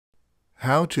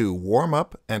How to warm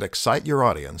up and excite your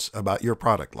audience about your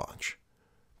product launch.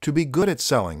 To be good at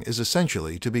selling is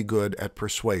essentially to be good at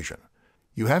persuasion.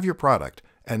 You have your product,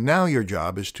 and now your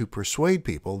job is to persuade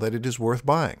people that it is worth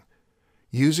buying.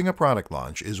 Using a product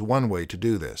launch is one way to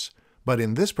do this, but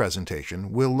in this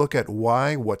presentation, we'll look at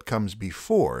why what comes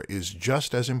before is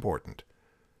just as important.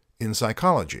 In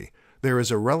psychology, there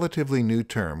is a relatively new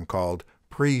term called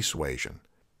persuasion.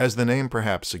 As the name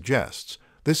perhaps suggests,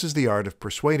 this is the art of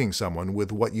persuading someone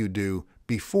with what you do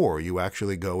before you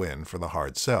actually go in for the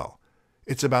hard sell.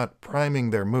 It's about priming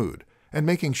their mood and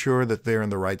making sure that they're in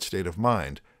the right state of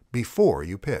mind before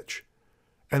you pitch.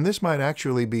 And this might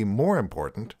actually be more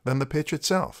important than the pitch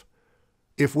itself.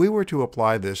 If we were to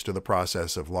apply this to the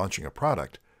process of launching a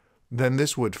product, then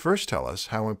this would first tell us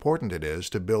how important it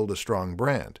is to build a strong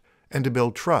brand and to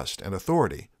build trust and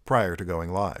authority prior to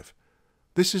going live.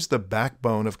 This is the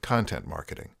backbone of content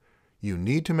marketing. You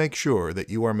need to make sure that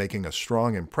you are making a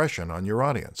strong impression on your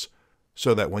audience,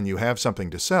 so that when you have something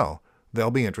to sell,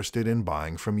 they'll be interested in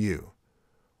buying from you.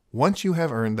 Once you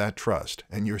have earned that trust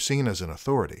and you're seen as an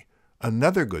authority,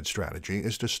 another good strategy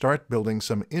is to start building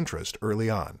some interest early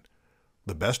on.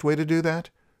 The best way to do that?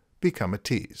 Become a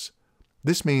tease.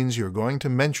 This means you're going to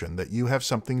mention that you have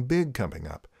something big coming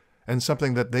up and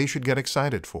something that they should get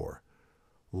excited for.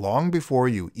 Long before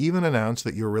you even announce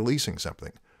that you're releasing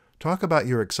something, talk about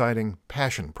your exciting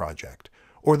passion project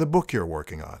or the book you're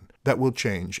working on that will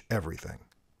change everything.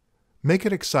 Make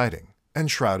it exciting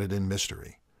and shrouded in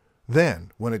mystery.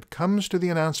 Then, when it comes to the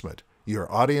announcement,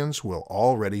 your audience will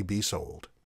already be sold.